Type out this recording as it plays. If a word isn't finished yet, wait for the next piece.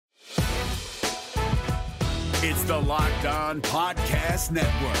It's the Locked On Podcast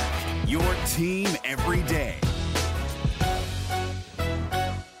Network, your team every day.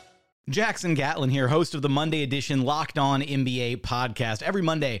 Jackson Gatlin here, host of the Monday edition Locked On NBA podcast. Every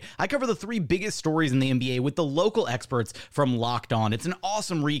Monday, I cover the three biggest stories in the NBA with the local experts from Locked On. It's an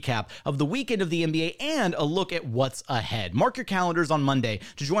awesome recap of the weekend of the NBA and a look at what's ahead. Mark your calendars on Monday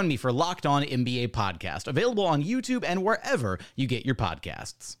to join me for Locked On NBA podcast, available on YouTube and wherever you get your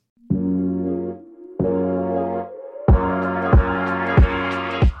podcasts.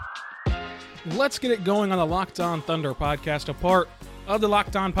 Let's get it going on the Locked On Thunder podcast, a part of the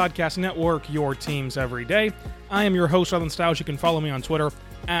Locked On Podcast Network, your teams every day. I am your host, Rylan Stiles. You can follow me on Twitter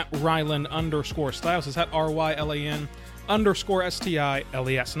at Rylan_Stiles. It's at RYLAN_STILES.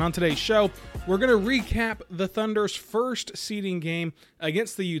 And on today's show, we're going to recap the Thunder's first seeding game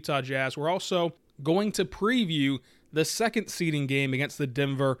against the Utah Jazz. We're also going to preview the second seeding game against the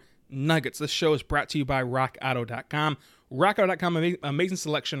Denver Nuggets. This show is brought to you by RockAuto.com. RockAuto.com, amazing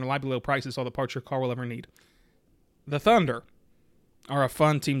selection, reliably low prices, all the parts your car will ever need. The Thunder are a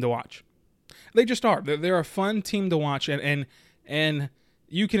fun team to watch. They just are. They're a fun team to watch, and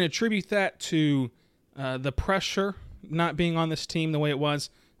you can attribute that to the pressure not being on this team the way it was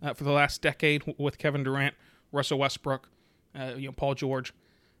for the last decade with Kevin Durant, Russell Westbrook, Paul George.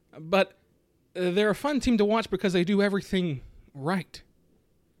 But they're a fun team to watch because they do everything right.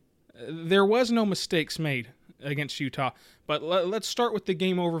 There was no mistakes made against Utah, but let's start with the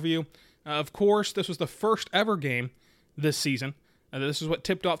game overview. Of course, this was the first ever game this season. This is what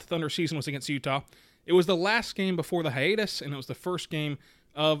tipped off the Thunder season, was against Utah. It was the last game before the hiatus, and it was the first game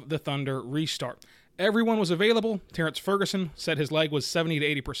of the Thunder restart. Everyone was available. Terrence Ferguson said his leg was 70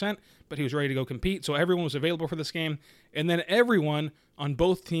 to 80%, but he was ready to go compete, so everyone was available for this game. And then everyone on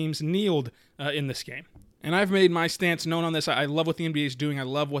both teams kneeled in this game. And I've made my stance known on this. I love what the NBA is doing. I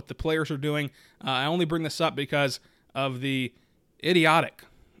love what the players are doing. I only bring this up because of the idiotic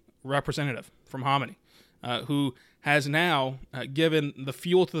representative from Hamidou, who has now given the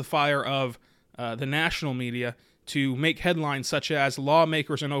fuel to the fire of the national media to make headlines such as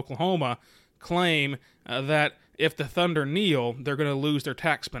lawmakers in Oklahoma claim that if the Thunder kneel, they're going to lose their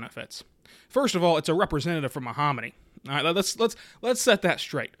tax benefits. First of all, it's a representative from Hamidou. All right, let's set that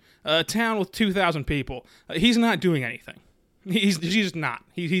straight. A town with 2,000 people. He's not doing anything. He's just not.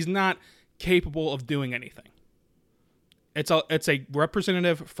 He's not capable of doing anything. It's a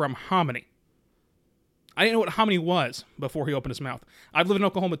representative from Hamidou. I didn't know what Hamidou was before he opened his mouth. I've lived in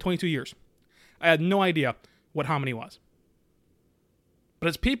Oklahoma 22 years. I had no idea what Hamidou was. But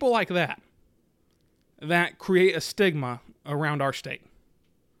it's people like that create a stigma around our state.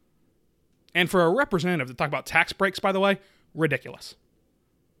 And for a representative to talk about tax breaks, by the way, ridiculous.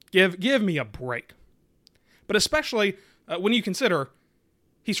 Give me a break. But especially when you consider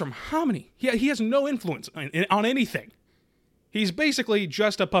he's from Hamidou. He has no influence on anything. He's basically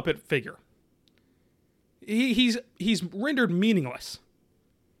just a puppet figure. He's rendered meaningless.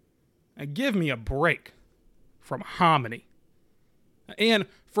 And give me a break from Hamidou. And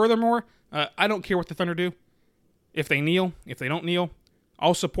furthermore, I don't care what the Thunder do. If they kneel, if they don't kneel,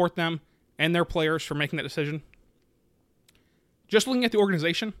 I'll support them and their players for making that decision. Just looking at the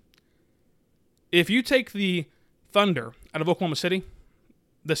organization, if you take the Thunder out of Oklahoma City,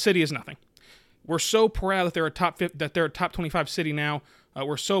 the city is nothing. We're so proud that they're a top 25 city now.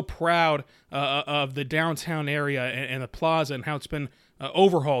 We're so proud of the downtown area and the plaza and how it's been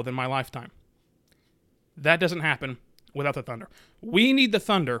overhauled in my lifetime. That doesn't happen without the Thunder. We need the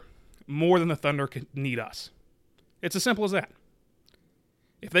Thunder more than the Thunder need us. It's as simple as that.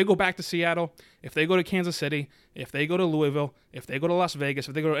 If they go back to Seattle, if they go to Kansas City, if they go to Louisville, if they go to Las Vegas,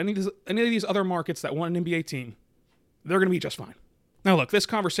 if they go to any of these other markets that want an NBA team, they're going to be just fine. Now look, this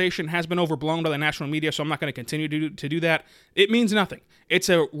conversation has been overblown by the national media, so I'm not going to continue to do that. It means nothing. It's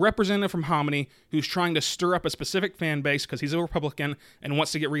a representative from Hamidou who's trying to stir up a specific fan base because he's a Republican and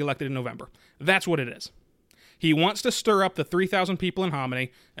wants to get reelected in November. That's what it is. He wants to stir up the 3,000 people in Hamidou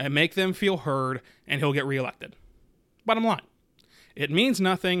and make them feel heard, and he'll get reelected. Bottom line. It means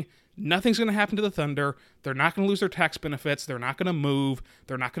nothing. Nothing's going to happen to the Thunder. They're not going to lose their tax benefits. They're not going to move.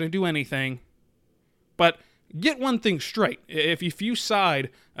 They're not going to do anything. But get one thing straight. If you side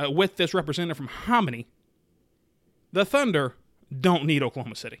with this representative from Hamidou, the Thunder don't need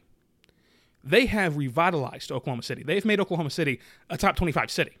Oklahoma City. They have revitalized Oklahoma City. They've made Oklahoma City a top 25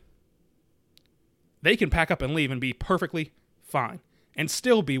 city. They can pack up and leave and be perfectly fine and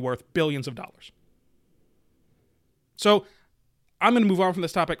still be worth billions of dollars. So I'm going to move on from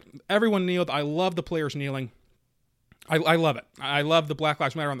this topic. Everyone kneeled. I love the players kneeling. I love it. I love the Black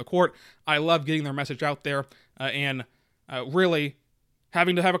Lives Matter on the court. I love getting their message out there and really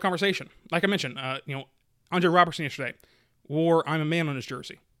having to have a conversation. Like I mentioned, Andre Robertson yesterday wore "I'm a man" on his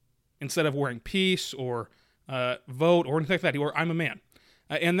jersey instead of wearing "peace" or "vote" or anything like that. He wore "I'm a man."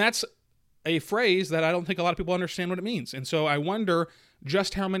 And that's a phrase that I don't think a lot of people understand what it means. And so I wonder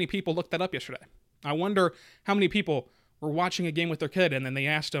just how many people looked that up yesterday. I wonder how many people were watching a game with their kid and then they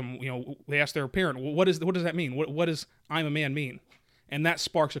asked them, they asked their parent, well, what does that mean? What does "I'm a man" mean? And that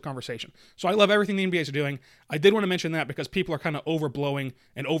sparks a conversation. So I love everything the NBA is doing. I did want to mention that because people are kind of overblowing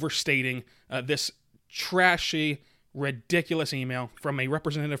and overstating this trashy, ridiculous email from a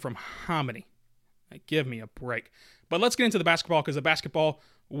representative from Hamidou. Give me a break. But let's get into the basketball because the basketball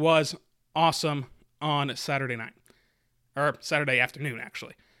was awesome on Saturday night. Or Saturday afternoon,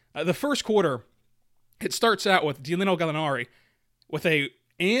 actually. The first quarter, it starts out with Diallo Gallinari with a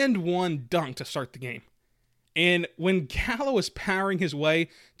and one dunk to start the game. And when Diallo is powering his way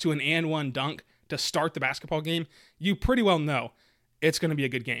to an and one dunk to start the basketball game, you pretty well know it's going to be a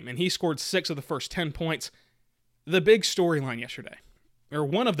good game. And he scored 6 of the first 10 points. The big storyline yesterday, or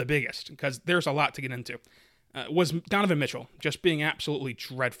one of the biggest, because there's a lot to get into, was Donovan Mitchell just being absolutely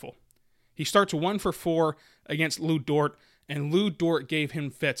dreadful. He starts 1 for 4 against Lou Dort, and Lou Dort gave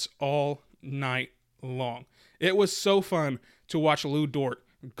him fits all night long. It was so fun to watch Lou Dort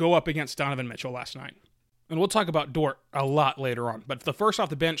go up against Donovan Mitchell last night. And we'll talk about Dort a lot later on. But the first off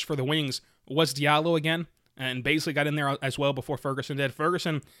the bench for the Wings was Diallo again, and basically got in there as well before Ferguson did.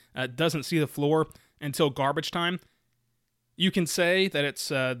 Ferguson doesn't see the floor until garbage time. You can say that it's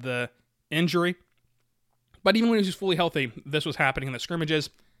the injury, but even when he was fully healthy, this was happening in the scrimmages.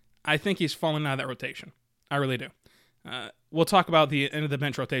 I think he's fallen out of that rotation. I really do. We'll talk about the end of the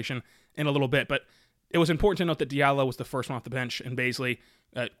bench rotation in a little bit, but it was important to note that Diallo was the first one off the bench, and Bazley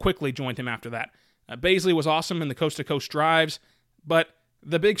quickly joined him after that. Bazley was awesome in the coast-to-coast drives, but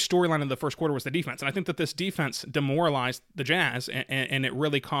the big storyline of the first quarter was the defense, and I think that this defense demoralized the Jazz, and it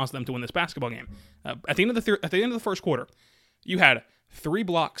really caused them to win this basketball game. At the end of the first quarter, you had 3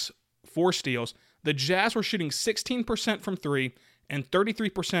 blocks, 4 steals. The Jazz were shooting 16% from 3 and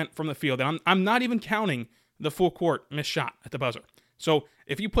 33% from the field, and I'm not even counting the full court missed shot at the buzzer. So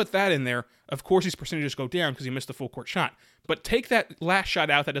if you put that in there, of course these percentages go down because you missed the full court shot. But take that last shot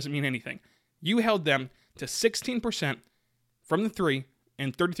out, that doesn't mean anything. You held them to 16% from the 3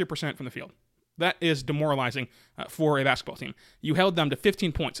 and 33% from the field. That is demoralizing for a basketball team. You held them to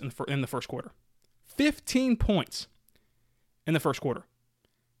 15 points in the first quarter. 15 points in the first quarter.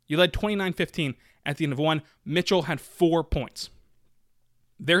 You led 29-15 at the end of one. Mitchell had 4 points.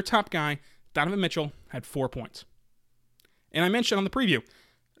 Their top guy, Donovan Mitchell, had 4 points. And I mentioned on the preview,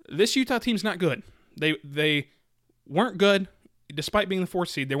 this Utah team's not good. They weren't good, despite being the 4th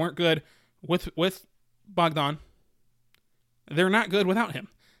seed. They weren't good with Bogdan. They're not good without him.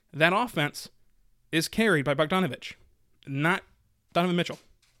 That offense is carried by Bogdanovic, not Donovan Mitchell.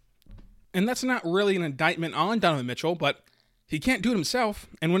 And that's not really an indictment on Donovan Mitchell, but he can't do it himself.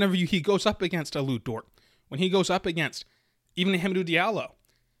 And whenever he goes up against a Lou Dort, when he goes up against even a Hamidou Diallo,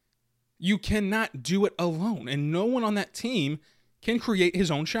 you cannot do it alone. And no one on that team can create his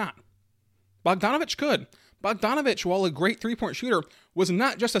own shot. Bogdanovic could. Bogdanovic, while a great three-point shooter, was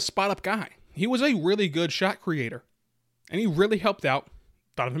not just a spot-up guy. He was a really good shot creator. And he really helped out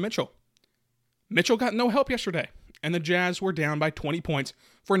Donovan Mitchell. Mitchell got no help yesterday. And the Jazz were down by 20 points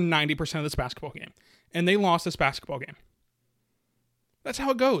for 90% of this basketball game. And they lost this basketball game. That's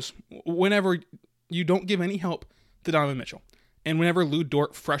how it goes whenever you don't give any help to Donovan Mitchell. And whenever Lou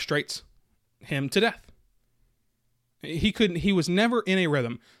Dort frustrates him to death. He was never in a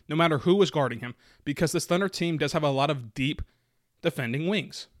rhythm, no matter who was guarding him, because this Thunder team does have a lot of deep defending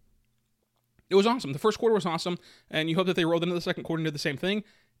wings. It was awesome. The first quarter was awesome, and you hope that they rolled into the second quarter and did the same thing,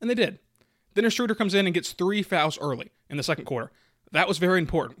 and they did. Dennis Schroeder comes in and gets 3 fouls early in the second quarter. That was very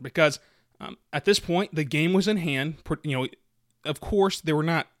important because at this point, the game was in hand. Of course, they were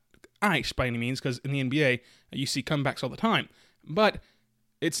not iced by any means because in the NBA, you see comebacks all the time. But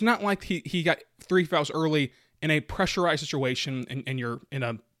it's not like he got 3 fouls early in a pressurized situation and you're in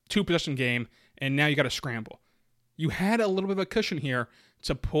a 2-possession game and now you got to scramble. You had a little bit of a cushion here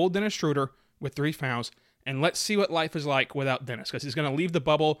to pull Dennis Schroeder with 3 fouls, and let's see what life is like without Dennis, because he's going to leave the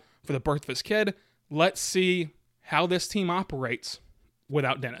bubble for the birth of his kid. Let's see how this team operates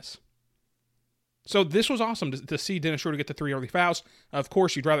without Dennis. So this was awesome to see Dennis Schroeder get the 3 early fouls. Of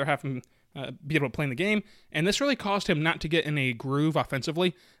course, you'd rather have him be able to play in the game, and this really caused him not to get in a groove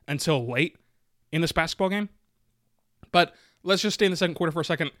offensively until late in this basketball game. But let's just stay in the second quarter for a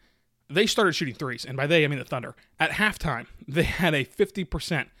second. They started shooting threes, and by they, I mean the Thunder. At halftime, they had a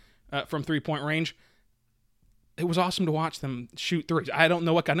 50% from three-point range. It was awesome to watch them shoot threes. I don't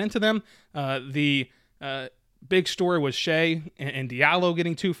know what got into them. The big story was Shea and Diallo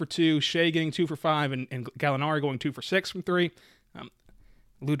getting 2 for 2, Shea getting 2 for 5, and Gallinari going 2 for 6 from 3.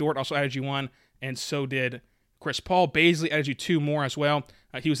 Lou Dort also added you 1, and so did Chris Paul. Bazley added you 2 more as well.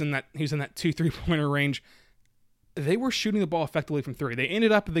 He was in that 2 3-pointer range. They were shooting the ball effectively from 3. They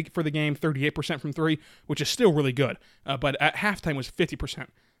ended up for the game 38% from 3, which is still really good. But at halftime was 50%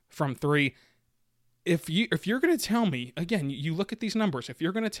 from 3. If you're going to tell me, again, you look at these numbers, if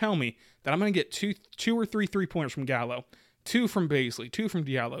you're going to tell me that I'm going to get two or three 3-pointers from Gallo, 2 from Bazley, 2 from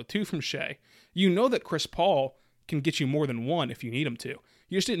Diallo, 2 from Shea, you know that Chris Paul can get you more than 1 if you need him to.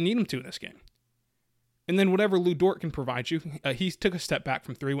 You just didn't need him to in this game. And then whatever Lou Dort can provide you, he took a step back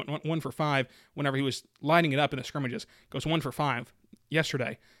from 3, went 1 for 5 whenever he was lighting it up in the scrimmages. Goes 1 for 5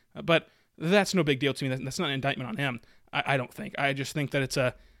 yesterday. But that's no big deal to me. That's not an indictment on him, I don't think. I just think that it's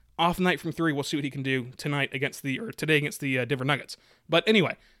a off night from 3. We'll see what he can do today against the Denver Nuggets. But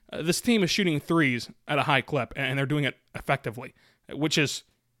anyway, this team is shooting threes at a high clip, and they're doing it effectively, which is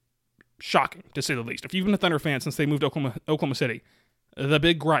shocking, to say the least. If you've been a Thunder fan since they moved to Oklahoma City, the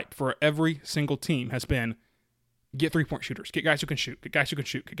big gripe for every single team has been get 3-point shooters, get guys who can shoot, get guys who can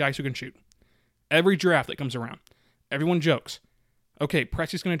shoot, get guys who can shoot. Every draft that comes around, everyone jokes, okay,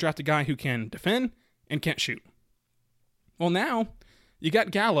 Presti's going to draft a guy who can defend and can't shoot. Well, now you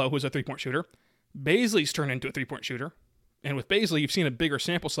got Gallo, who's a 3-point shooter. Bazley's turned into a 3-point shooter. And with Bazley, you've seen a bigger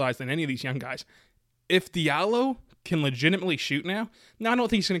sample size than any of these young guys. If Diallo can legitimately shoot now I don't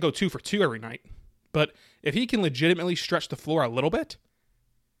think he's going to go 2 for 2 every night. But if he can legitimately stretch the floor a little bit,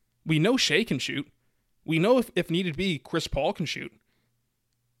 we know Shea can shoot. We know if needed be, Chris Paul can shoot.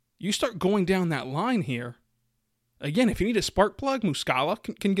 You start going down that line here. Again, if you need a spark plug,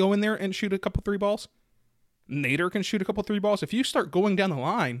 Muscala can go in there and shoot a couple 3 balls. Nader can shoot a couple 3 balls. If you start going down the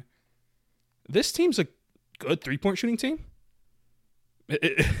line, this team's a good 3-point shooting team.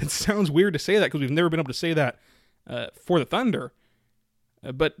 It sounds weird to say that because we've never been able to say that for the Thunder.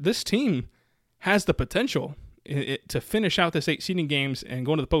 But this team has the potential to finish out this 8 seeding games and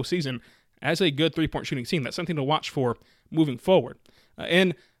go into the postseason as a good 3-point shooting team. That's something to watch for moving forward.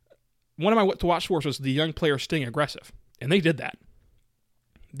 And one of my what to watch for was the young players staying aggressive. And they did that.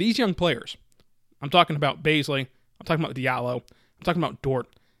 These young players, I'm talking about Bazley, I'm talking about Diallo, I'm talking about Dort,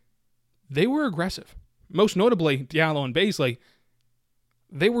 they were aggressive. Most notably, Diallo and Bazley,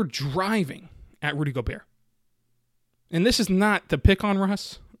 they were driving at Rudy Gobert. And this is not to pick on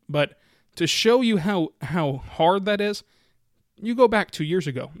Russ, but to show you how hard that is, you go back 2 years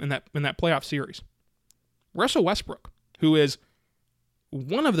ago in that playoff series. Russell Westbrook, who is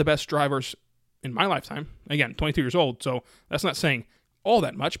one of the best drivers in my lifetime, again, 22 years old, so that's not saying all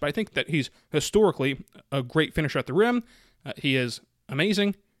that much, but I think that he's historically a great finisher at the rim. He is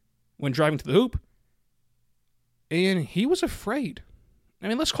amazing when driving to the hoop. And he was afraid. I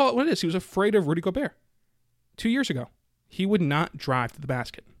mean, let's call it what it is. He was afraid of Rudy Gobert. 2 years ago, he would not drive to the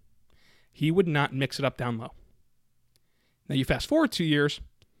basket. He would not mix it up down low. Now you fast forward 2 years,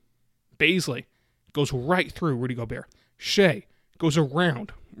 Bazley goes right through Rudy Gobert. Shea goes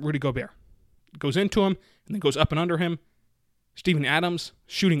around Rudy Gobert. Goes into him, and then goes up and under him. Steven Adams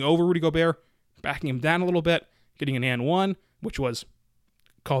shooting over Rudy Gobert, backing him down a little bit, getting an and 1, which was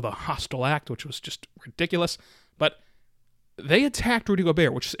called a hostile act, which was just ridiculous. But they attacked Rudy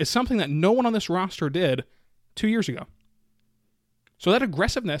Gobert, which is something that no one on this roster did 2 years ago. So that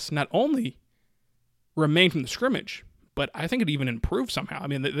aggressiveness not only remained from the scrimmage, but I think it even improved somehow. I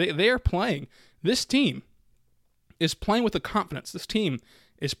mean, they are playing. This team is playing with a confidence. This team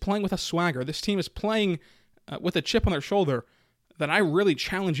is playing with a swagger. This team is playing with a chip on their shoulder that I really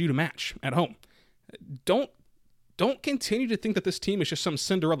challenge you to match at home. Don't continue to think that this team is just some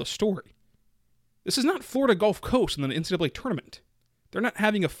Cinderella story. This is not Florida Gulf Coast in the NCAA tournament. They're not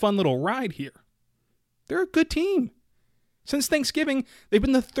having a fun little ride here. They're a good team. Since Thanksgiving, they've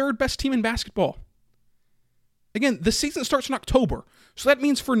been the 3rd best team in basketball. Again, the season starts in October, so that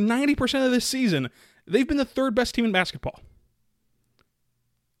means for 90% of this season, they've been the 3rd best team in basketball.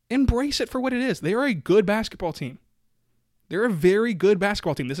 Embrace it for what it is. They are a good basketball team. They're a very good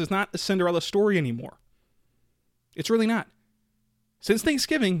basketball team. This is not a Cinderella story anymore. It's really not. Since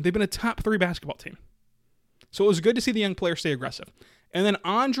Thanksgiving, they've been a top 3 basketball team. So it was good to see the young players stay aggressive. And then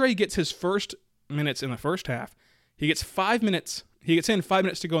Andre gets his first minutes in the first half. He gets 5 minutes. He gets in 5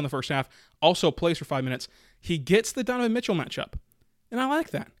 minutes to go in the first half. Also plays for 5 minutes. He gets the Donovan Mitchell matchup. And I like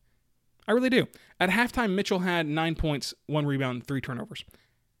that. I really do. At halftime, Mitchell had 9 points, 1 rebound, 3 turnovers.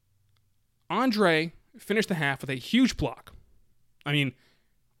 Andre finished the half with a huge block. I mean,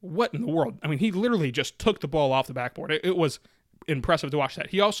 what in the world? I mean, he literally just took the ball off the backboard. It was impressive to watch that.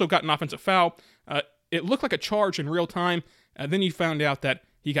 He also got an offensive foul. It looked like a charge in real time. Then you found out that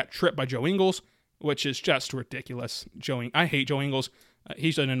he got tripped by Joe Ingles. which is just ridiculous. I hate Joe Ingles.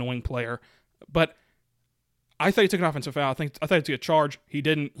 He's an annoying player. But I thought he took an offensive foul. I thought he took a charge. He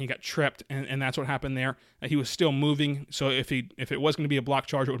didn't. He got tripped, and that's what happened there. He was still moving, so if it was going to be a block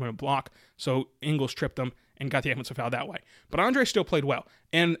charge, it would have been a block. So Ingles tripped him and got the offensive foul that way. But Andre still played well.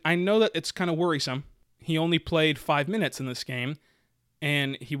 And I know that it's kind of worrisome. He only played 5 minutes in this game,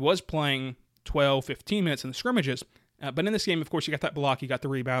 and he was playing 12, 15 minutes in the scrimmages. But in this game, of course, he got that block, he got the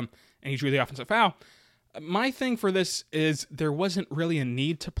rebound, and he drew the offensive foul. My thing for this is there wasn't really a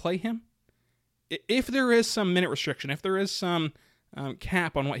need to play him. If there is some minute restriction, if there is some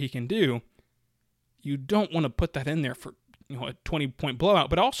cap on what he can do, you don't want to put that in there for a 20-point blowout.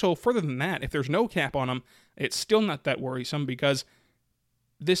 But also, further than that, if there's no cap on him, it's still not that worrisome because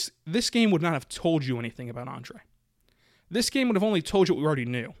this game would not have told you anything about Andre. This game would have only told you what we already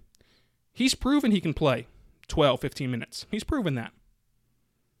knew. He's proven he can play 12, 15 minutes. He's proven that.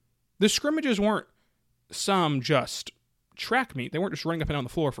 The scrimmages weren't some just track meet. They weren't just running up and down the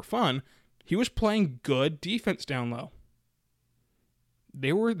floor for fun. He was playing good defense down low.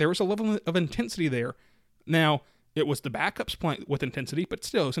 There was a level of intensity there. Now, it was the backups playing with intensity, but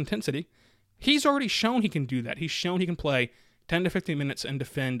still, it's intensity. He's already shown he can do that. He's shown he can play 10 to 15 minutes and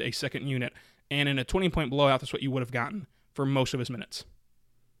defend a second unit. And in a 20-point blowout, that's what you would have gotten for most of his minutes.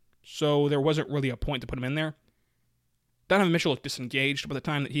 So there wasn't really a point to put him in there. Donovan Mitchell looked disengaged by the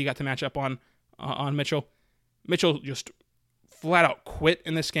time that he got to match up on Mitchell. Mitchell just flat out quit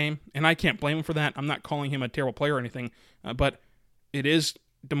in this game, and I can't blame him for that. I'm not calling him a terrible player or anything, but it is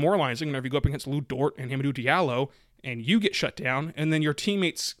demoralizing whenever you go up against DORT and Hamidou Diallo, and you get shut down, and then your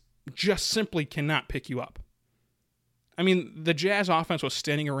teammates just simply cannot pick you up. I mean, the Jazz offense was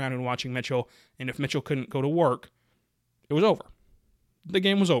standing around and watching Mitchell, and if Mitchell couldn't go to work, it was over. The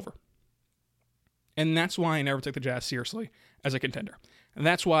game was over. And that's why I never took the Jazz seriously as a contender. And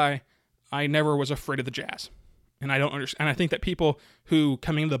that's why I never was afraid of the Jazz. And I don't understand. And I think that people who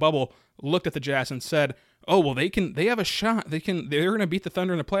coming into the bubble looked at the Jazz and said, "Oh, well, they have a shot. They're going to beat the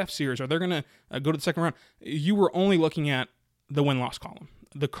Thunder in the playoff series, or they're going to go to the second round." You were only looking at the win-loss column,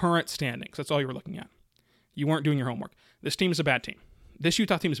 the current standings. That's all you were looking at. You weren't doing your homework. This team is a bad team. This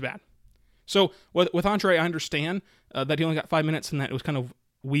Utah team is bad. So with Andre, I understand that he only got 5 minutes and that it was kind of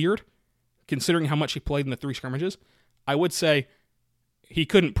weird, considering how much he played in the 3 scrimmages. I would say he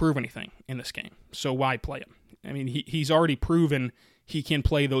couldn't prove anything in this game, so why play him? I mean, he's already proven he can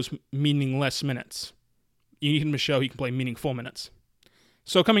play those meaningless minutes. You need him to show he can play meaningful minutes.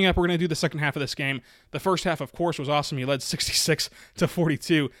 So coming up, we're going to do the second half of this game. The first half, of course, was awesome. He led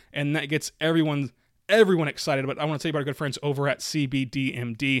 66-42, and that gets everyone excited. But I want to tell you about our good friends over at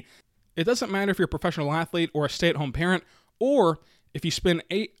CBDMD. It doesn't matter if you're a professional athlete or a stay-at-home parent, or if you spend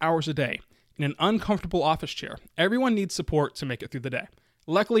 8 hours a day in an uncomfortable office chair. Everyone needs support to make it through the day.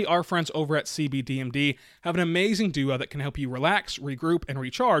 Luckily, our friends over at CBDMD have an amazing duo that can help you relax, regroup, and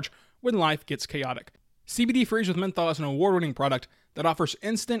recharge when life gets chaotic. CBD Freeze with Menthol is an award-winning product that offers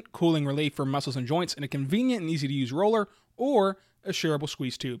instant cooling relief for muscles and joints in a convenient and easy-to-use roller or a shareable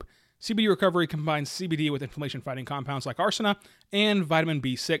squeeze tube. CBD Recovery combines CBD with inflammation-fighting compounds like arsenic and vitamin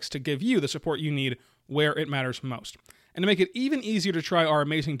B6 to give you the support you need where it matters most. And to make it even easier to try our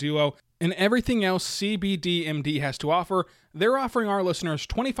amazing duo and everything else CBDMD has to offer, they're offering our listeners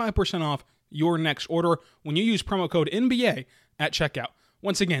 25% off your next order when you use promo code NBA at checkout.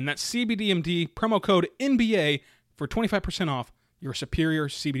 Once again, that's CBDMD, promo code NBA for 25% off your superior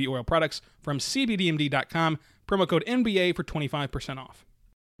CBD oil products from CBDMD.com, promo code NBA for 25% off.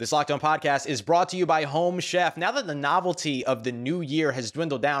 This Locked On podcast is brought to you by Home Chef. Now that the novelty of the new year has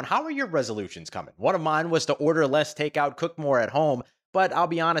dwindled down, how are your resolutions coming? One of mine was to order less takeout, cook more at home, but I'll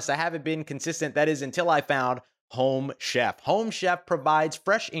be honest, I haven't been consistent. That is until I found Home Chef. Home Chef provides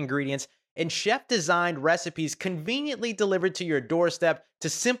fresh ingredients and chef-designed recipes conveniently delivered to your doorstep to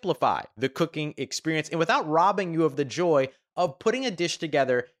simplify the cooking experience and without robbing you of the joy of putting a dish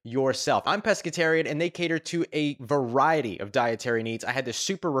together yourself. I'm pescatarian, and they cater to a variety of dietary needs. I had this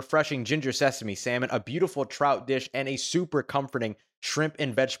super refreshing ginger sesame salmon, a beautiful trout dish, and a super comforting shrimp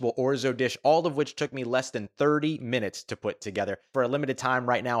and vegetable orzo dish, all of which took me less than 30 minutes to put together. For a limited time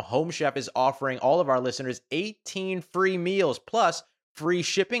right now, Home Chef is offering all of our listeners 18 free meals, plus free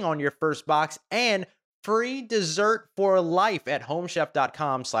shipping on your first box, and free dessert for life at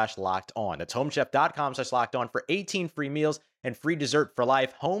homechef.com/lockedon. That's homechef.com/lockedon for 18 free meals and free dessert for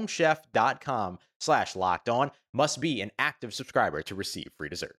life. Homechef.com/lockedon. Must be an active subscriber to receive free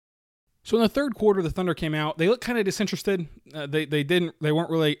dessert. So in the third quarter, the Thunder came out. They looked kind of disinterested. They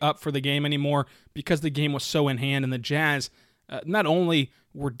weren't really up for the game anymore because the game was so in hand. And the Jazz not only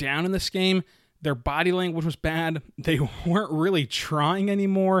were down in this game, their body language was bad. They weren't really trying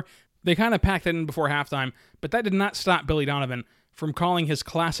anymore. They kind of packed that in before halftime, but that did not stop Billy Donovan from calling his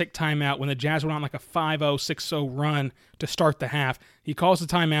classic timeout when the Jazz went on like a 5-0, 6-0 run to start the half. He calls the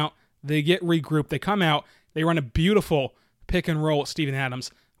timeout, they get regrouped, they come out, they run a beautiful pick and roll at Steven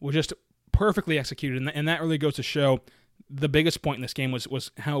Adams, was just perfectly executed, and that really goes to show the biggest point in this game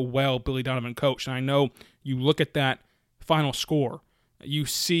was how well Billy Donovan coached. And I know you look at that final score, you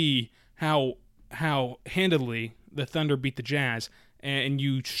see how handedly the Thunder beat the Jazz, and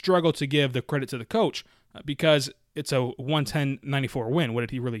you struggle to give the credit to the coach because it's a 110-94 win. What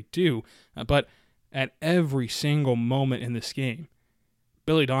did he really do? But at every single moment in this game,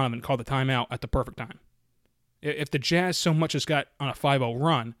 Billy Donovan called the timeout at the perfect time. If the Jazz so much as got on a 5-0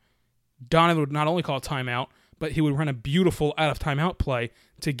 run, Donovan would not only call a timeout, but he would run a beautiful out-of-timeout play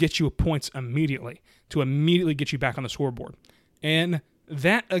to get you points immediately, to immediately get you back on the scoreboard. And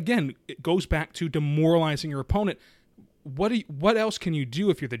that, again, it goes back to demoralizing your opponent. What else can you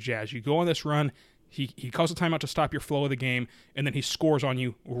do if you're the Jazz? You go on this run, he calls a timeout to stop your flow of the game, and then he scores on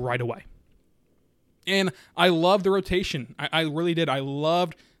you right away. And I loved the rotation. I really did. I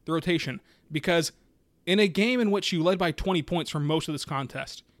loved the rotation because in a game in which you led by 20 points for most of this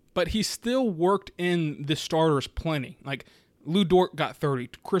contest, but he still worked in the starters plenty. Like, Lou Dort got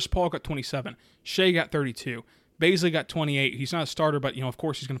 30, Chris Paul got 27, Shea got 32, Bazley got 28. He's not a starter, but, of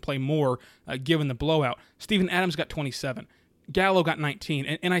course he's going to play more given the blowout. Steven Adams got 27. Diallo got 19.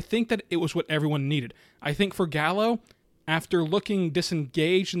 And I think that it was what everyone needed. I think for Diallo, after looking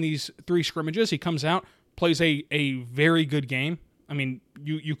disengaged in these three scrimmages, he comes out, plays a very good game. I mean,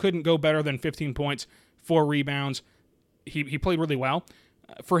 you couldn't go better than 15 points, 4 rebounds. He played really well.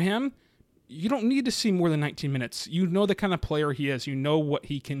 For him, you don't need to see more than 19 minutes. You know the kind of player he is. You know what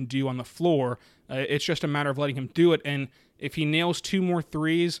he can do on the floor. It's just a matter of letting him do it. And if he nails 2 more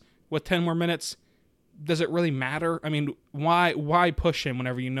threes with 10 more minutes, does it really matter? I mean, why push him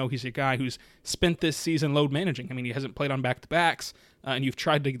whenever you know he's a guy who's spent this season load managing? I mean, he hasn't played on back-to-backs, and you've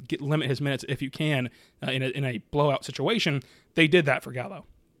tried to limit his minutes if you can in a blowout situation. They did that for Diallo.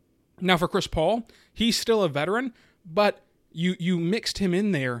 Now for Chris Paul, he's still a veteran, but you mixed him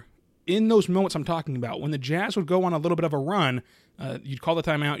in there in those moments I'm talking about. When the Jazz would go on a little bit of a run, you'd call the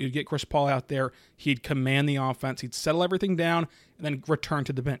timeout, you'd get Chris Paul out there, he'd command the offense, he'd settle everything down, and then return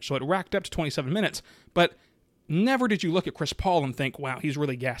to the bench. So it racked up to 27 minutes, but never did you look at Chris Paul and think, wow, he's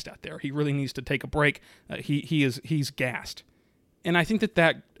really gassed out there. He really needs to take a break. He's gassed. And I think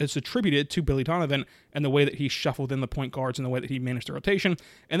that is attributed to Billy Donovan and the way that he shuffled in the point guards and the way that he managed the rotation.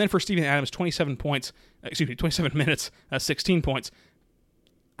 And then for Steven Adams, 27 minutes, 16 points.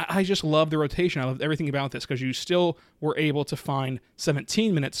 I just love the rotation. I love everything about this because you still were able to find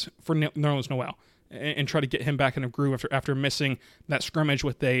 17 minutes for Nerlens Noel and try to get him back in a groove after missing that scrimmage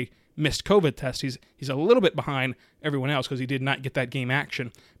with a missed COVID test. He's a little bit behind everyone else because he did not get that game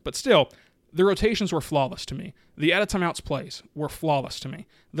action. But still, the rotations were flawless to me. The out-of-timeouts plays were flawless to me.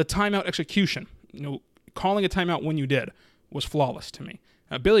 The timeout execution, calling a timeout when you did, was flawless to me.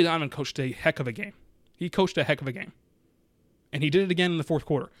 Billy Donovan coached a heck of a game. He coached a heck of a game. And he did it again in the fourth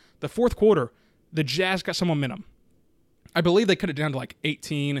quarter. The fourth quarter, the Jazz got some momentum. I believe they cut it down to like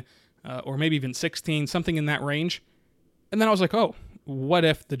 18 or maybe even 16, something in that range. And then I was like, oh, what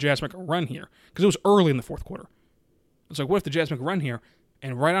if the Jazz make a run here? Because it was early in the fourth quarter. I was like, what if the Jazz make a run here?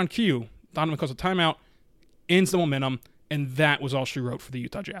 And right on cue, Donovan calls a timeout, ends the momentum, and that was all she wrote for the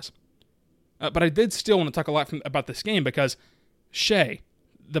Utah Jazz. But I did still want to talk a lot about this game because Shea,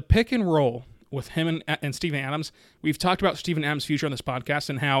 the pick and roll with him and Steven Adams, we've talked about Steven Adams' future on this podcast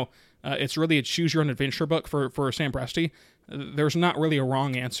and how it's really a choose-your-own-adventure book for Sam Presti. There's not really a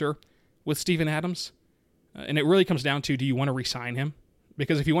wrong answer with Steven Adams, and it really comes down to, do you want to re-sign him?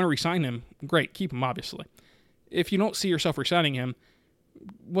 Because if you want to re-sign him, great, keep him, obviously. If you don't see yourself re-signing him,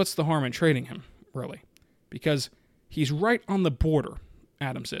 what's the harm in trading him, really? Because he's right on the border,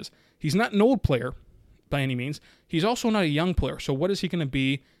 Adams is. He's not an old player by any means. He's also not a young player, so what is he going to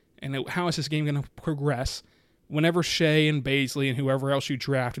be? And how is this game going to progress whenever Shea and Bazley and whoever else you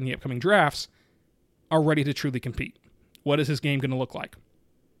draft in the upcoming drafts are ready to truly compete? What is his game going to look like?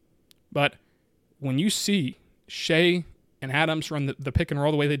 But when you see Shea and Adams run the pick and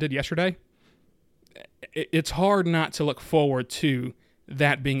roll the way they did yesterday, it's hard not to look forward to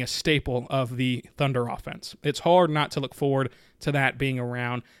that being a staple of the Thunder offense. It's hard not to look forward to that being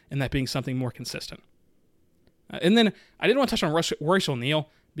around and that being something more consistent. And then I didn't want to touch on Royce O'Neal,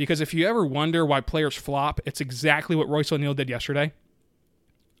 because if you ever wonder why players flop, it's exactly what Royce O'Neal did yesterday.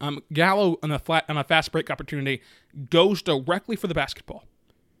 Diallo on a fast break opportunity goes directly for the basketball.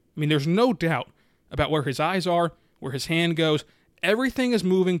 I mean, there's no doubt about where his eyes are, where his hand goes. Everything is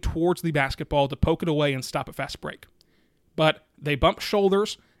moving towards the basketball to poke it away and stop a fast break. But they bump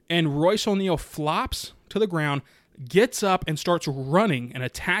shoulders, and Royce O'Neal flops to the ground, gets up and starts running and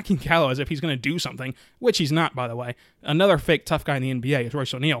attacking Diallo as if he's going to do something, which he's not, by the way. Another fake tough guy in the NBA is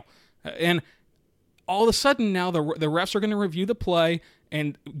Royce O'Neal. And all of a sudden now the refs are going to review the play,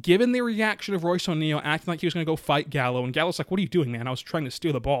 and given the reaction of Royce O'Neal acting like he was going to go fight Diallo, and Gallo's like, what are you doing, man? I was trying to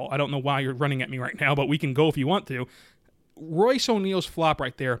steal the ball. I don't know why you're running at me right now, but we can go if you want to. Royce O'Neal's flop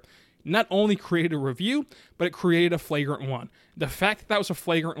right there not only created a review, but it created a flagrant one. The fact that was a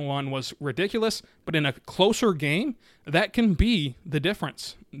flagrant one was ridiculous, but in a closer game, that can be the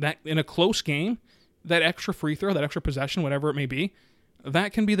difference. That in a close game, that extra free throw, that extra possession, whatever it may be,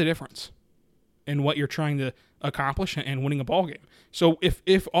 that can be the difference in what you're trying to accomplish and winning a ball game. So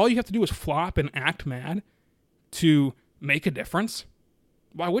if all you have to do is flop and act mad to make a difference,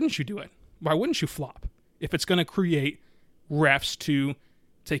 why wouldn't you do it? Why wouldn't you flop if it's going to create refs to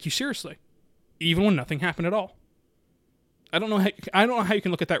take you seriously, even when nothing happened at all? I don't know how you can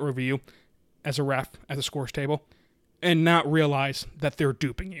look at that review as a ref at the scores table and not realize that they're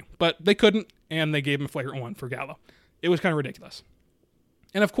duping you. But they couldn't, and they gave him a flagrant one for Diallo. It was kind of ridiculous.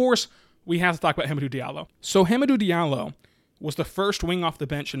 And of course, we have to talk about Hamidou Diallo. So Hamidou Diallo was the first wing off the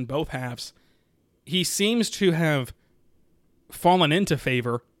bench in both halves. He seems to have fallen into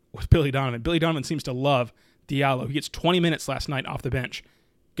favor with Billy Donovan. Billy Donovan seems to love Diallo. He gets 20 minutes last night off the bench,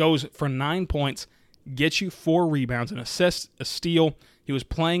 goes for 9 points, gets you 4 rebounds, an assist, a steal. He was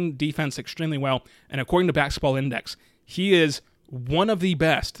playing defense extremely well, and according to Basketball Index, he is one of the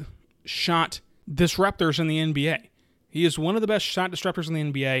best shot disruptors in the NBA. He is one of the best shot disruptors in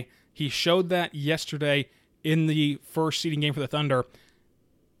the NBA. He showed that yesterday in the first seeding game for the Thunder.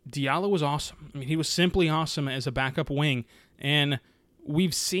 Diallo was awesome. I mean, he was simply awesome as a backup wing, and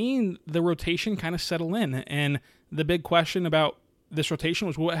we've seen the rotation kind of settle in, and the big question about this rotation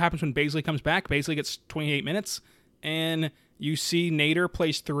was what happens when Bazley comes back. Bazley gets 28 minutes, and you see Nader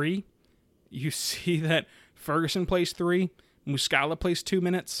plays 3. You see that Ferguson plays 3. Muscala plays 2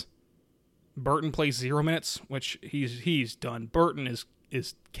 minutes. Burton plays 0 minutes, which he's done. Burton is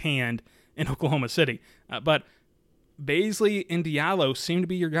canned in Oklahoma City. But Bazley and Diallo seem to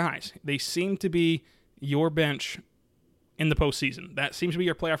be your guys. They seem to be your bench in the postseason. That seems to be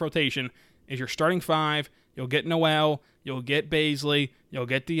your playoff rotation. Is your starting 5. You'll get Noel. You'll get Bazley. You'll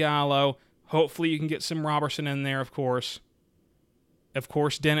get Diallo. Hopefully you can get some Robertson in there, of course. Of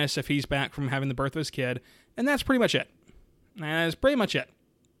course, Dennis, if he's back from having the birth of his kid. And that's pretty much it.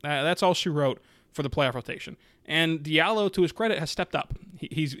 That's all she wrote for the playoff rotation. And Diallo, to his credit, has stepped up.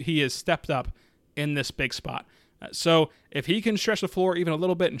 He has stepped up in this big spot. So if he can stretch the floor even a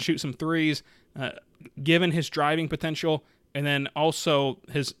little bit and shoot some threes, given his driving potential, and then also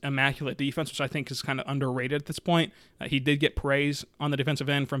his immaculate defense, which I think is kind of underrated at this point. He did get praise on the defensive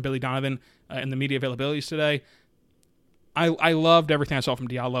end from Billy Donovan in the media availabilities today. I loved everything I saw from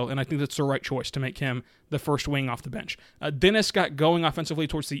Diallo, and I think that's the right choice to make him the first wing off the bench. Dennis got going offensively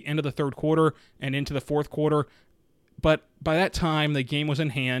towards the end of the third quarter and into the fourth quarter, but by that time, the game was in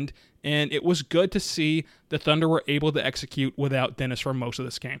hand, and it was good to see the Thunder were able to execute without Dennis for most of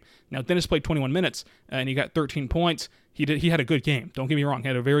this game. Now, Dennis played 21 minutes, and he got 13 points. He had a good game. Don't get me wrong. He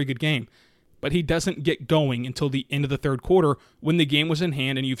had a very good game. But he doesn't get going until the end of the third quarter when the game was in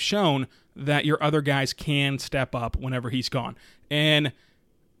hand, and you've shown that your other guys can step up whenever he's gone. And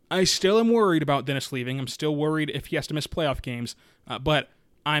I still am worried about Dennis leaving. I'm still worried if he has to miss playoff games. But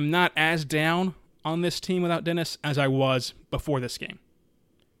I'm not as down on this team without Dennis as I was before this game.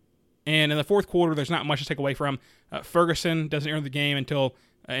 And in the fourth quarter, there's not much to take away from. Ferguson doesn't enter the game until,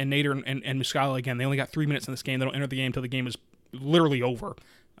 and Nader and Muscala, again, they only got 3 minutes in this game. They don't enter the game until the game is literally over.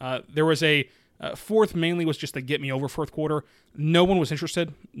 There was a fourth, mainly was just the get me over fourth quarter. No one was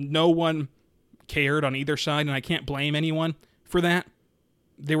interested. No one cared on either side, and I can't blame anyone for that.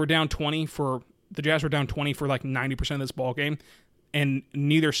 They were down 20 the Jazz were down 20 for like 90% of this ball game, and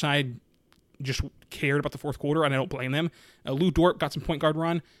neither side just cared about the fourth quarter, and I don't blame them. Lou Dort got some point guard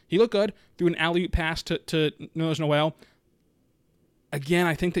run. He looked good. Threw an alley-oop pass to Noel. Again,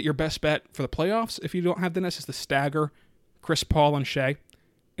 I think that your best bet for the playoffs, if you don't have Dennis, is to stagger Chris Paul and Shea.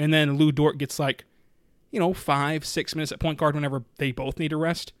 And then Lou Dort gets 5-6 minutes at point guard whenever they both need a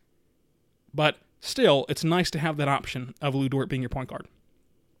rest. But still, it's nice to have that option of Lou Dort being your point guard.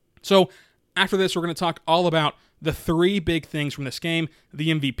 So after this, we're going to talk all about the 3 big things from this game, the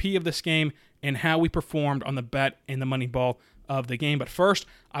MVP of this game, and how we performed on the bet and the money ball of the game. But first,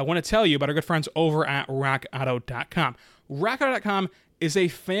 I want to tell you about our good friends over at RockAuto.com. RockAuto.com is a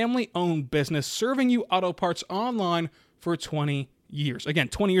family-owned business serving you auto parts online for 20 years. Again,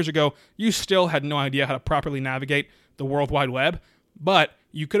 20 years ago, you still had no idea how to properly navigate the World Wide Web, but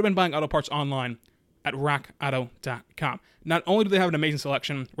you could have been buying auto parts online at rockauto.com. Not only do they have an amazing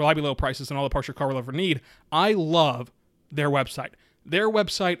selection, reliably low prices, and all the parts your car will ever need, I love their website. Their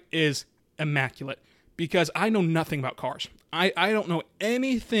website is immaculate because I know nothing about cars. I don't know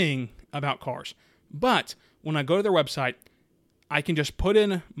anything about cars. But when I go to their website, I can just put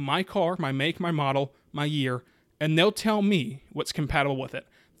in my car, my make, my model, my year, and they'll tell me what's compatible with it.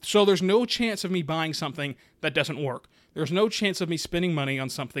 So there's no chance of me buying something that doesn't work. There's no chance of me spending money on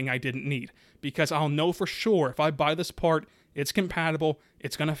something I didn't need, because I'll know for sure if I buy this part, it's compatible,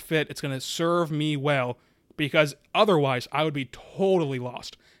 it's going to fit, it's going to serve me well, because otherwise I would be totally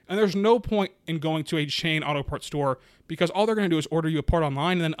lost. And there's no point in going to a chain auto parts store, because all they're going to do is order you a part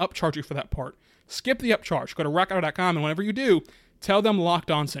online and then upcharge you for that part. Skip the upcharge. Go to rockauto.com, and whenever you do, tell them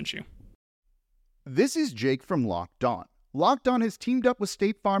Locked On sent you. This is Jake from Locked On. Locked On has teamed up with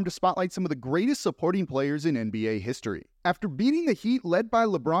State Farm to spotlight some of the greatest supporting players in NBA history. After beating the Heat led by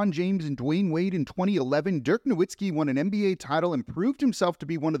LeBron James and Dwayne Wade in 2011, Dirk Nowitzki won an NBA title and proved himself to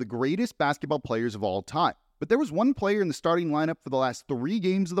be one of the greatest basketball players of all time. But there was one player in the starting lineup for the last 3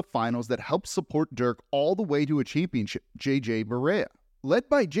 games of the finals that helped support Dirk all the way to a championship, J.J. Barea. Led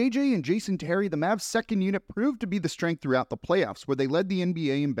by JJ and Jason Terry, the Mavs' second unit proved to be the strength throughout the playoffs, where they led the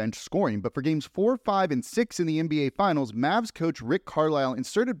NBA in bench scoring. But for games 4, 5, and 6 in the NBA Finals, Mavs coach Rick Carlisle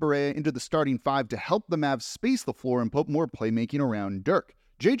inserted Barea into the starting 5 to help the Mavs space the floor and put more playmaking around Dirk.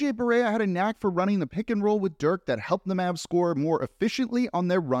 JJ Barea had a knack for running the pick and roll with Dirk that helped the Mavs score more efficiently on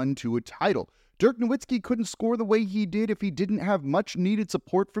their run to a title. Dirk Nowitzki couldn't score the way he did if he didn't have much needed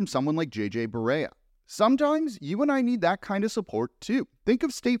support from someone like JJ Barea. Sometimes you and I need that kind of support too. Think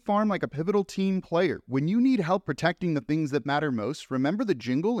of State Farm like a pivotal team player. When you need help protecting the things that matter most, remember the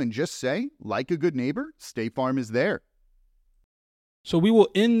jingle and just say, like a good neighbor, State Farm is there. So we will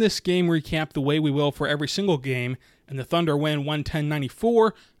end this game recap the way we will for every single game, and the Thunder win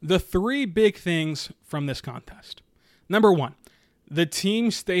 110-94. The 3 big things from this contest. Number 1, the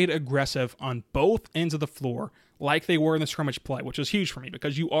team stayed aggressive on both ends of the floor like they were in the scrimmage play, which is huge for me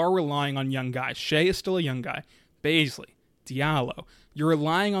because you are relying on young guys. Shea is still a young guy. Baisley, Diallo. You're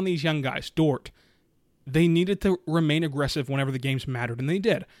relying on these young guys. Dort. They needed to remain aggressive whenever the games mattered, and they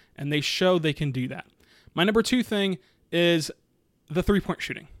did. And they showed they can do that. My number 2 thing is the three-point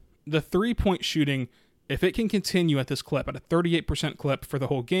shooting. The three-point shooting, if it can continue at this clip, at a 38% clip for the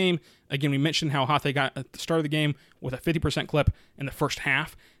whole game, again, we mentioned how hot they got at the start of the game with a 50% clip in the first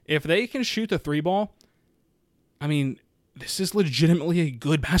half. If they can shoot the 3-ball, I mean, this is legitimately a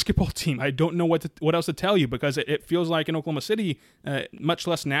good basketball team. I don't know what else to tell you because it feels like in Oklahoma City, much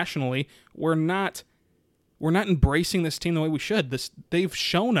less nationally, we're not embracing this team the way we should. They've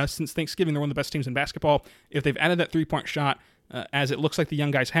shown us since Thanksgiving they're one of the best teams in basketball. If they've added that three-point shot, as it looks like the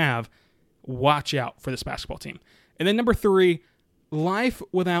young guys have, watch out for this basketball team. And then number 3, life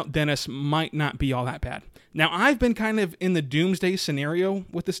without Dennis might not be all that bad. Now, I've been kind of in the doomsday scenario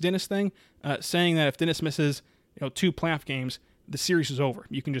with this Dennis thing, saying that if Dennis misses 2 playoff games, the series is over.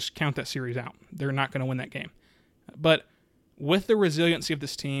 You can just count that series out. They're not going to win that game. But with the resiliency of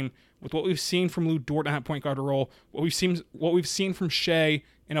this team, with what we've seen from Lou Dort in that point guard role, what we've seen from Shea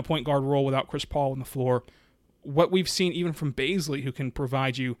in a point guard role without Chris Paul on the floor, what we've seen even from Baisley, who can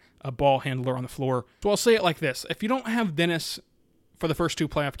provide you a ball handler on the floor. So I'll say it like this. If you don't have Dennis for the first 2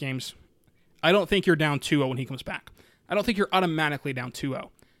 playoff games, I don't think you're down 2-0 when he comes back. I don't think you're automatically down 2-0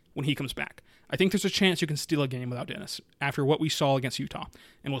 when he comes back. I think there's a chance you can steal a game without Dennis after what we saw against Utah.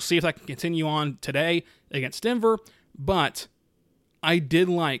 And we'll see if that can continue on today against Denver. But I did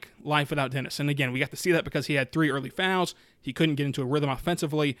like life without Dennis. And again, we got to see that because he had 3 early fouls. He couldn't get into a rhythm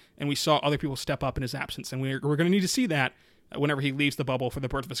offensively. And we saw other people step up in his absence. And we're going to need to see that whenever he leaves the bubble for the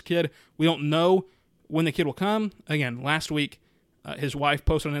birth of his kid. We don't know when the kid will come. Again, last week, his wife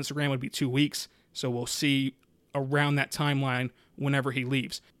posted on Instagram it would be 2 weeks. So we'll see around that timeline whenever he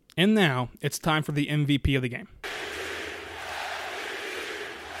leaves. And now, it's time for the MVP of the game. Who's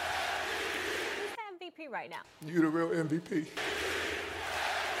the MVP right now? You the real MVP.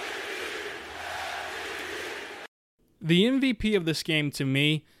 The MVP of this game, to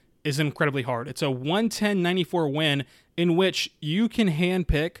me, is incredibly hard. It's a 110-94 win in which you can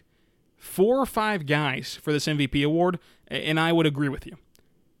handpick 4 or 5 guys for this MVP award, and I would agree with you.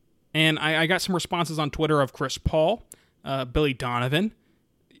 And I got some responses on Twitter of Chris Paul, Billy Donovan.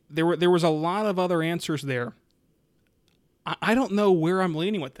 There was a lot of other answers there. I don't know where I'm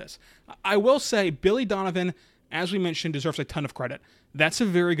leaning with this. I will say Billy Donovan, as we mentioned, deserves a ton of credit. That's a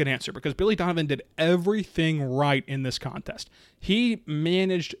very good answer because Billy Donovan did everything right in this contest. He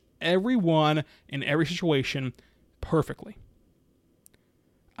managed everyone in every situation perfectly.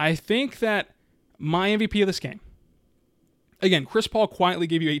 I think that my MVP of this game, again, Chris Paul quietly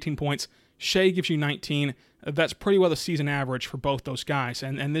gave you 18 points, Shea gives you 19. That's pretty well the season average for both those guys.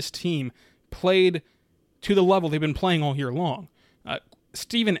 And this team played to the level they've been playing all year long.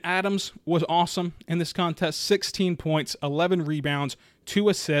 Steven Adams was awesome in this contest. 16 points, 11 rebounds, 2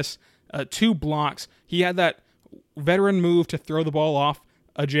 assists, 2 blocks. He had that veteran move to throw the ball off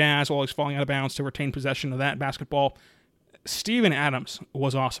a Jazz while he's falling out of bounds to retain possession of that basketball. Steven Adams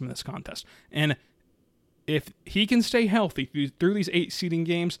was awesome in this contest. And if he can stay healthy through these 8 seeding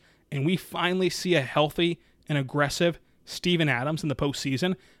games, and we finally see a healthy and aggressive Steven Adams in the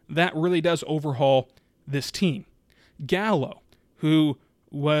postseason, that really does overhaul this team. Diallo, who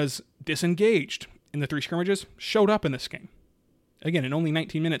was disengaged in the 3 scrimmages, showed up in this game. Again, in only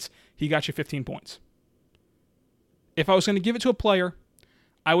 19 minutes, he got you 15 points. If I was going to give it to a player,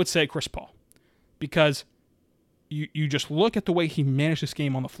 I would say Chris Paul. Because you just look at the way he managed this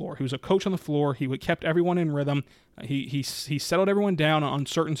game on the floor. He was a coach on the floor. He kept everyone in rhythm. He settled everyone down on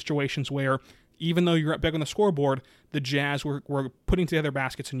certain situations where, even though you're up big on the scoreboard, the Jazz were putting together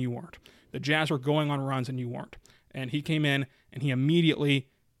baskets and you weren't. The Jazz were going on runs and you weren't. And he came in and he immediately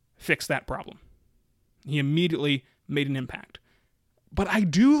fixed that problem. He immediately made an impact. But I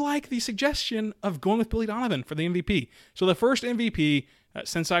do like the suggestion of going with Billy Donovan for the MVP. So the first MVP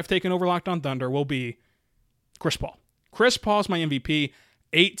since I've taken over Locked On Thunder will be Chris Paul. Chris Paul's my MVP.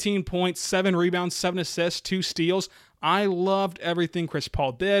 18 points, 7 rebounds, 7 assists, 2 steals. I loved everything Chris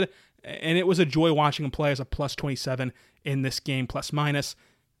Paul did, and it was a joy watching him play as a plus 27 in this game, plus minus.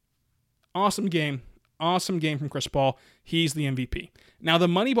 Awesome game. Awesome game from Chris Paul. He's the MVP. Now, the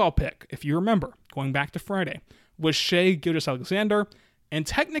Moneyball pick, if you remember, going back to Friday, was Shai Gilgeous-Alexander, and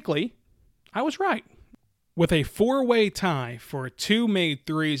technically, I was right. With a 4-way tie for 2 made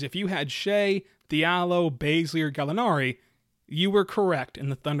threes, if you had Shai, Diallo, Baisley, or Gallinari, you were correct in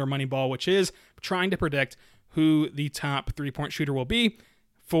the Thunder Moneyball, which is trying to predict who the top 3-point shooter will be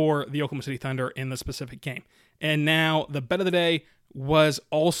for the Oklahoma City Thunder in the specific game. And now the bet of the day was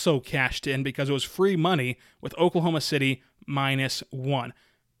also cashed in because it was free money with Oklahoma City -1.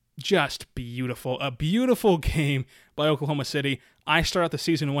 Just beautiful. A beautiful game by Oklahoma City. I start out the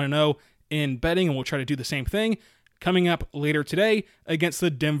season 1-0 in betting, and we'll try to do the same thing coming up later today against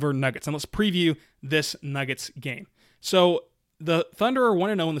the Denver Nuggets. And let's preview this Nuggets game. So the Thunder are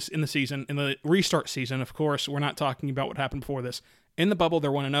 1-0 in the season, in the restart season. Of course, we're not talking about what happened before this. In the bubble,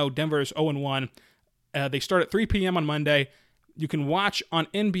 they're 1-0. Denver is 0-1. They start at 3 p.m. on Monday. You can watch on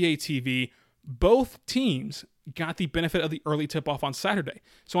NBA TV. Both teams got the benefit of the early tip-off on Saturday.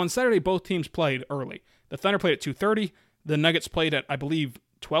 So on Saturday, both teams played early. The Thunder played at 2:30. The Nuggets played at, I believe,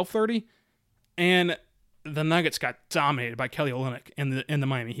 12:30. And the Nuggets got dominated by Kelly Olynyk in the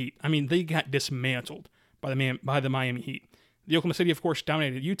Miami Heat. I mean, they got dismantled by the Miami Heat. The Oklahoma City, of course,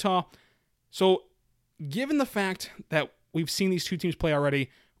 dominated Utah. So given the fact that we've seen these two teams play already,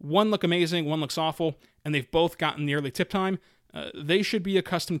 one look amazing, one looks awful, and they've both gotten the early tip time, they should be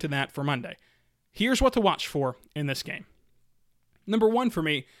accustomed to that for Monday. Here's what to watch for in this game. Number 1 for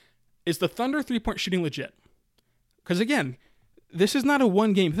me is the Thunder 3-point shooting legit. Because again, this is not a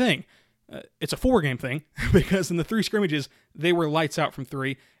 1-game thing. It's a 4-game thing because in the 3 scrimmages, they were lights out from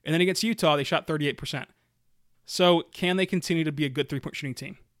 3. And then against Utah, they shot 38%. So can they continue to be a good 3-point shooting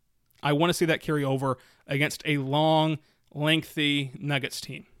team? I want to see that carry over against a long, lengthy Nuggets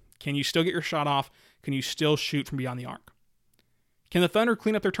team. Can you still get your shot off? Can you still shoot from beyond the arc? Can the Thunder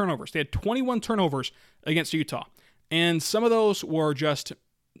clean up their turnovers? They had 21 turnovers against Utah. And some of those were just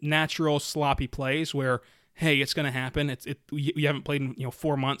natural sloppy plays where, hey, it's going to happen. You haven't played in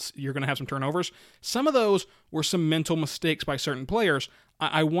 4 months. You're going to have some turnovers. Some of those were some mental mistakes by certain players.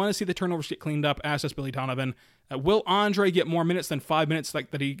 I want to see the turnovers get cleaned up, as does Billy Donovan. Will Andre get more minutes than 5 minutes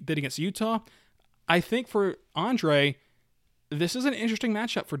like that he did against Utah? I think for Andre, this is an interesting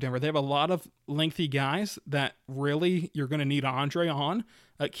matchup for Denver. They have a lot of lengthy guys that really you're going to need Andre on.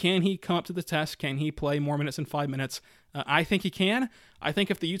 Can he come up to the test? Can he play more minutes than 5 minutes? I think he can. I think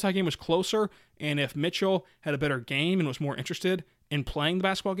if the Utah game was closer and if Mitchell had a better game and was more interested in playing the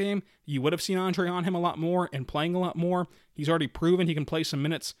basketball game, you would have seen Andre on him a lot more and playing a lot more. He's already proven he can play some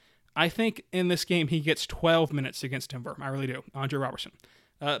minutes. I think in this game he gets 12 minutes against Denver. I really do. Andre Robertson.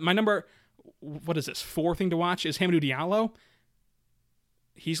 My number, 4 thing to watch is Hamidou Diallo.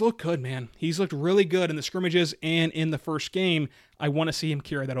 He's looked good, man. He's looked really good in the scrimmages and in the first game. I want to see him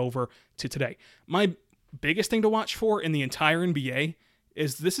carry that over to today. My biggest thing to watch for in the entire NBA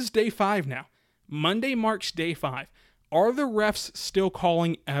is this is day 5 now. Monday marks day 5. Are the refs still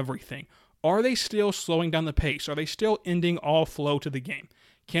calling everything? Are they still slowing down the pace? Are they still ending all flow to the game?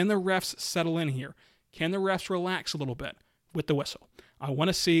 Can the refs settle in here? Can the refs relax a little bit with the whistle? I want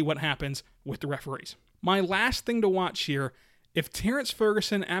to see what happens with the referees. My last thing to watch here If Terrence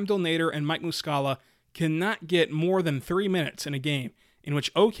Ferguson, Abdel Nader, and Mike Muscala cannot get more than 3 minutes in a game in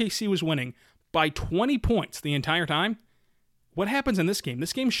which OKC was winning by 20 points the entire time, what happens in this game?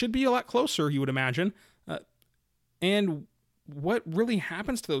 This game should be a lot closer, you would imagine. And what really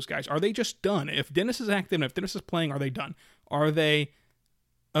happens to those guys? Are they just done? If Dennis is active and if Dennis is playing, are they done? Are they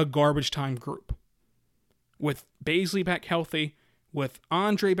a garbage time group? With Baisley back healthy, with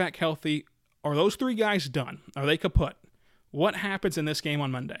Andre back healthy, are those 3 guys done? Are they kaput? What happens in this game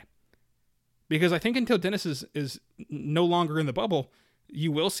on Monday? Because I think until Dennis is no longer in the bubble,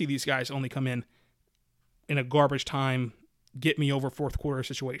 you will see these guys only come in a garbage time, get me over fourth quarter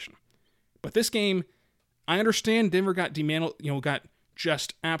situation. But this game, I understand Denver got got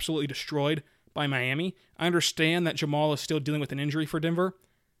just absolutely destroyed by Miami. I understand that Jamal is still dealing with an injury for Denver.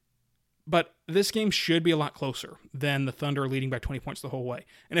 But this game should be a lot closer than the Thunder leading by 20 points the whole way.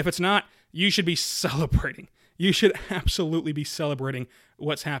 And if it's not, you should be celebrating. You should absolutely be celebrating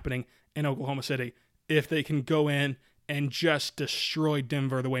what's happening in Oklahoma City if they can go in and just destroy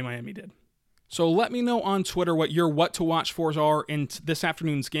Denver the way Miami did. So let me know on Twitter what your what to watch fors are in this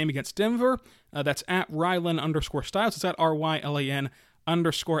afternoon's game against Denver. That's at Rylan_Styles. It's at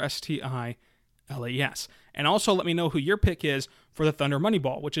RYLAN_STILAS. And also let me know who your pick is for the Thunder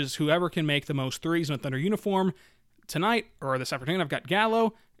Moneyball, which is whoever can make the most threes in a Thunder uniform. Tonight, or this afternoon, I've got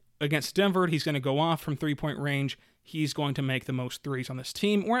Diallo against Denver. He's going to go off from three-point range. He's going to make the most threes on this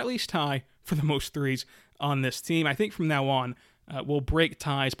team, or at least tie for the most threes on this team. I think from now on, we'll break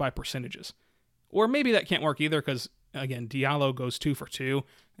ties by percentages. Or maybe that can't work either because, again, Diallo goes 2 for 2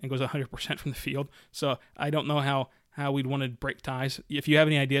 and goes 100% from the field. So I don't know how we'd want to break ties. If you have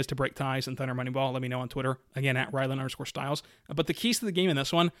any ideas to break ties in Thunder Moneyball, let me know on Twitter. Again, at Rylan_Styles. But the keys to the game in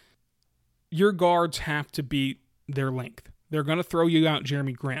this one, your guards have to beat their length. They're going to throw you out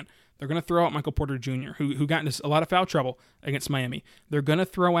Jeremy Grant. They're going to throw out Michael Porter Jr., who got into a lot of foul trouble against Miami. They're going to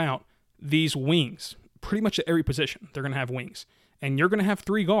throw out these wings. Pretty much at every position, they're going to have wings. And you're going to have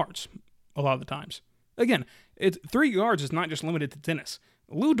 3 guards a lot of the times. Again, 3 guards is not just limited to Dennis.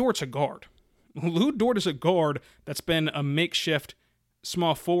 Lou Dort's a guard. Lou Dort is a guard that's been a makeshift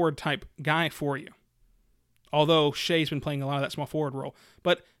small forward type guy for you. Although Shea's been playing a lot of that small forward role.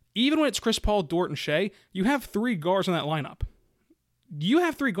 But even when it's Chris Paul, Dort, and Shea, you have 3 guards in that lineup. You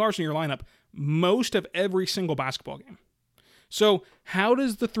have 3 guards in your lineup most of every single basketball game. So how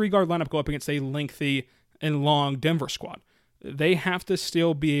does the 3-guard lineup go up against a lengthy and long Denver squad? They have to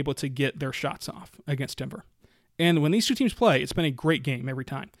still be able to get their shots off against Denver. And when these two teams play, it's been a great game every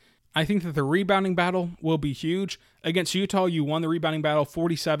time. I think that the rebounding battle will be huge. Against Utah, you won the rebounding battle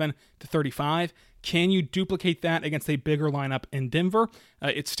 47-35. Can you duplicate that against a bigger lineup in Denver?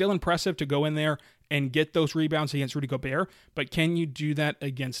 It's still impressive to go in there and get those rebounds against Rudy Gobert, but can you do that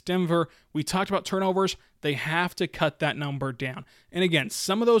against Denver? We talked about turnovers. They have to cut that number down. And again,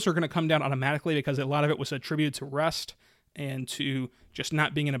 some of those are going to come down automatically because a lot of it was attributed to rest and to just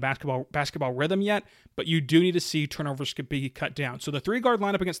not being in a basketball rhythm yet, but you do need to see turnovers could be cut down. So the 3-guard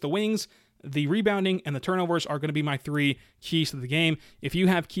lineup against the wings, the rebounding, and the turnovers are going to be my 3 keys to the game. If you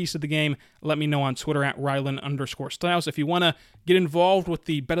have keys to the game, let me know on Twitter at Rylan_Styles. If you want to get involved with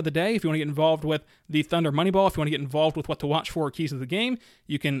the bet of the day, if you want to get involved with the Thunder Moneyball, if you want to get involved with what to watch for keys to the game,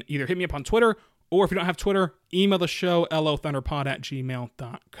 you can either hit me up on Twitter, or if you don't have Twitter, email the show,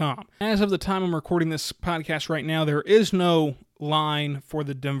 lothunderpod@gmail.com. As of the time I'm recording this podcast right now, there is no line for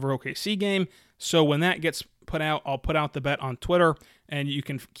the Denver OKC game. So when that gets put out, I'll put out the bet on Twitter, and you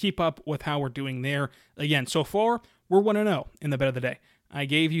can keep up with how we're doing there. Again, so far, we're 1-0 in the bet of the day. I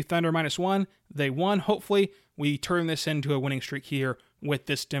gave you Thunder -1. They won. Hopefully, we turn this into a winning streak here with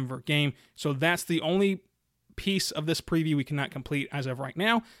this Denver game. So that's the only piece of this preview we cannot complete as of right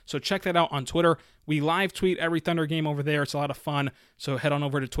now. So check that out on Twitter. We live tweet every Thunder game over there. It's a lot of fun. So head on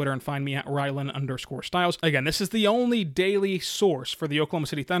over to Twitter and find me at Rylan_Styles. Again, this is the only daily source for the Oklahoma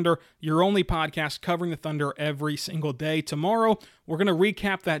City Thunder, your only podcast covering the Thunder every single day. Tomorrow, we're going to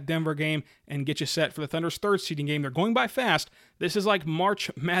recap that Denver game and get you set for the Thunder's 3rd seeding game. They're going by fast. This is like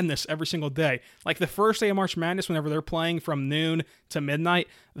March Madness every single day. Like the first day of March Madness, whenever they're playing from noon to midnight,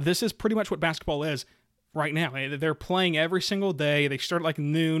 this is pretty much what basketball is right now. They're playing every single day. They start like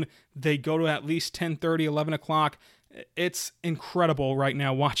noon. They go to at least 10:30, 11 o'clock. It's incredible right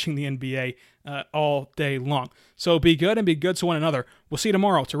now watching the NBA all day long. So be good and be good to one another. We'll see you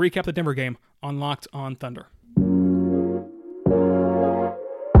tomorrow to recap the Denver game on Locked on Thunder. What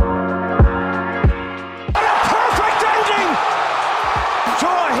a perfect ending to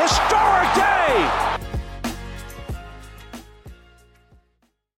a historic day!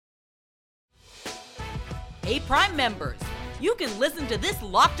 Hey, Prime members, you can listen to this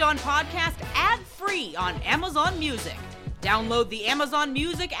Locked On podcast ad-free on Amazon Music. Download the Amazon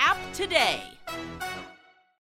Music app today.